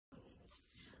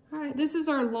All right, this is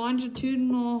our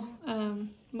longitudinal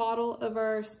model of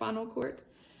our spinal cord.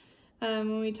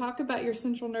 When we talk about your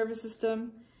central nervous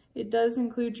system, it does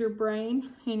include your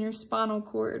brain and your spinal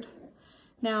cord.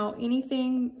 Now,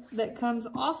 anything that comes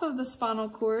off of the spinal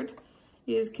cord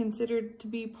is considered to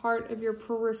be part of your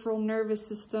peripheral nervous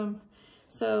system.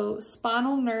 So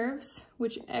spinal nerves,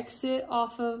 which exit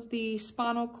off of the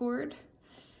spinal cord,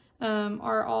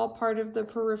 are all part of the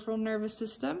peripheral nervous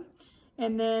system.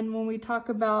 And then when we talk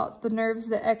about the nerves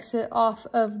that exit off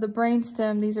of the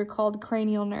brainstem, these are called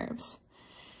cranial nerves.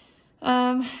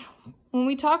 When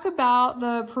we talk about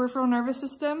the peripheral nervous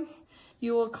system,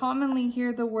 you will commonly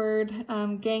hear the word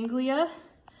ganglia.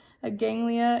 A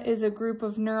ganglia is a group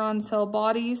of neuron cell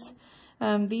bodies.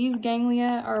 These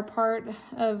ganglia are part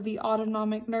of the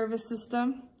autonomic nervous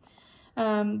system.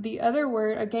 The other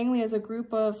word, a ganglia, is a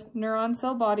group of neuron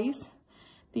cell bodies.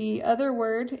 The other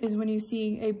word is when you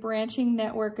see a branching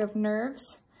network of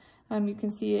nerves. You can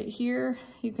see it here.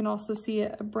 You can also see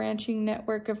a branching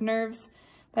network of nerves.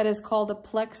 That is called a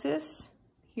plexus.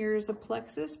 Here's a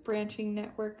plexus, branching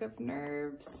network of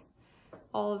nerves.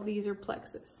 All of these are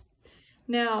plexus.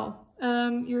 Now,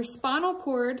 your spinal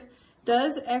cord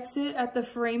does exit at the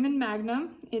foramen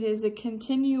magnum. It is a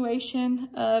continuation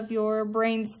of your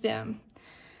brainstem.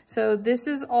 So this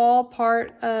is all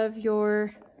part of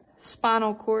your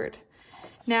spinal cord.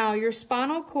 Now, your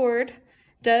spinal cord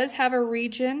does have a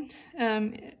region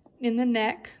in the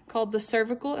neck called the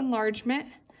cervical enlargement.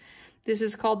 This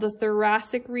is called the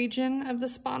thoracic region of the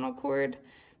spinal cord.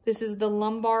 This is the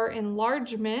lumbar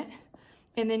enlargement.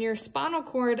 And then your spinal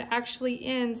cord actually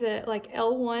ends at like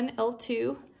L1,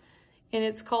 L2, and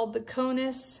it's called the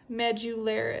conus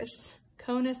medullaris.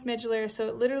 Conus medullaris, so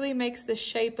it literally makes the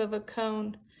shape of a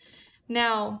cone.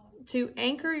 Now, to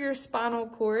anchor your spinal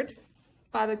cord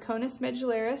by the conus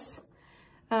medullaris,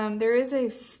 there is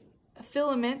a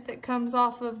filament that comes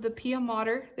off of the pia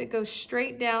mater that goes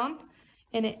straight down,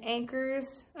 and it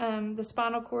anchors the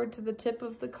spinal cord to the tip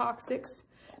of the coccyx,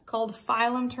 called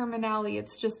filum terminale.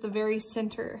 It's just the very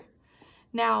center.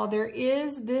 Now, there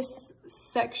is this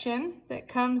section that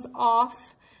comes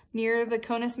off near the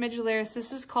conus medullaris.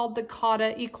 This is called the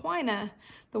Cauda Equina.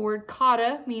 The word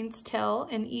cauda means tail,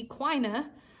 and equina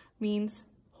means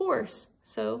horse.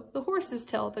 So the horse's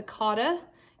tail, the Cauda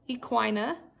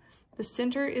Equina. The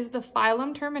center is the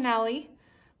filum terminale,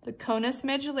 the conus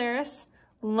medullaris,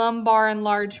 lumbar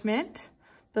enlargement,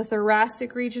 the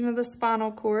thoracic region of the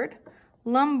spinal cord,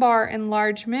 lumbar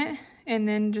enlargement, and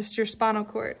then just your spinal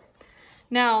cord.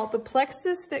 Now, the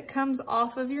plexus that comes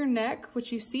off of your neck,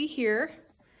 which you see here,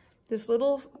 this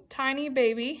little tiny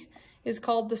baby, is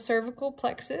called the cervical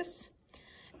plexus.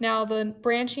 Now, the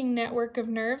branching network of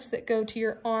nerves that go to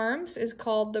your arms is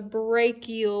called the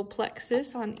brachial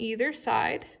plexus on either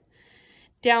side.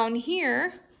 Down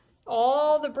here,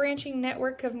 all the branching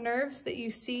network of nerves that you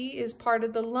see is part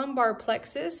of the lumbar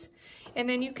plexus. And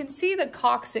then you can see the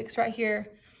coccyx right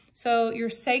here. So your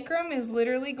sacrum is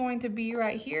literally going to be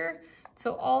right here.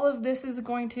 So all of this is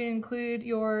going to include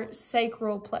your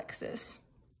sacral plexus.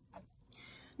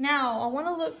 Now, I want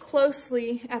to look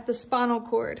closely at the spinal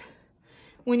cord.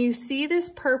 When you see this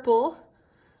purple,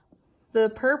 the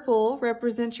purple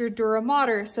represents your dura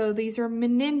mater. So these are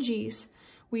meninges.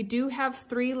 We do have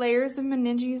 3 layers of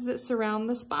meninges that surround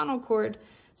the spinal cord.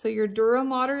 So your dura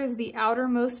mater is the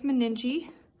outermost meninge.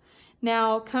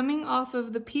 Now, coming off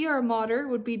of the pia mater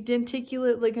would be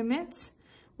denticulate ligaments,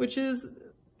 which is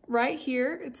right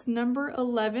here. It's number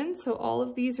 11. So all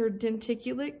of these are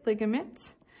denticulate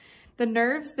ligaments. The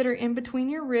nerves that are in between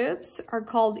your ribs are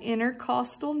called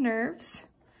intercostal nerves.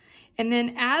 And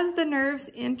then as the nerves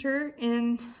enter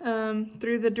in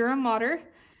through the dura mater,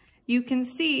 you can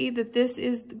see that this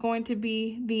is going to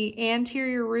be the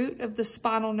anterior root of the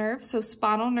spinal nerve. So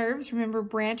spinal nerves, remember,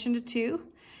 branch into 2.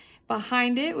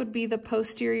 Behind it would be the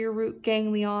posterior root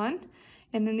ganglion.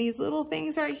 And then these little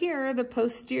things right here are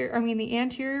the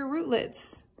anterior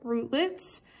rootlets.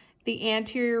 Rootlets, the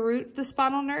anterior root of the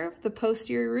spinal nerve, the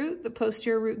posterior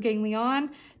root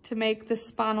ganglion to make the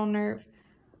spinal nerve.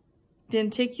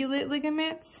 Denticulate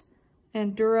ligaments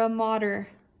and dura mater.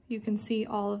 You can see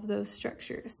all of those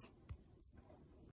structures.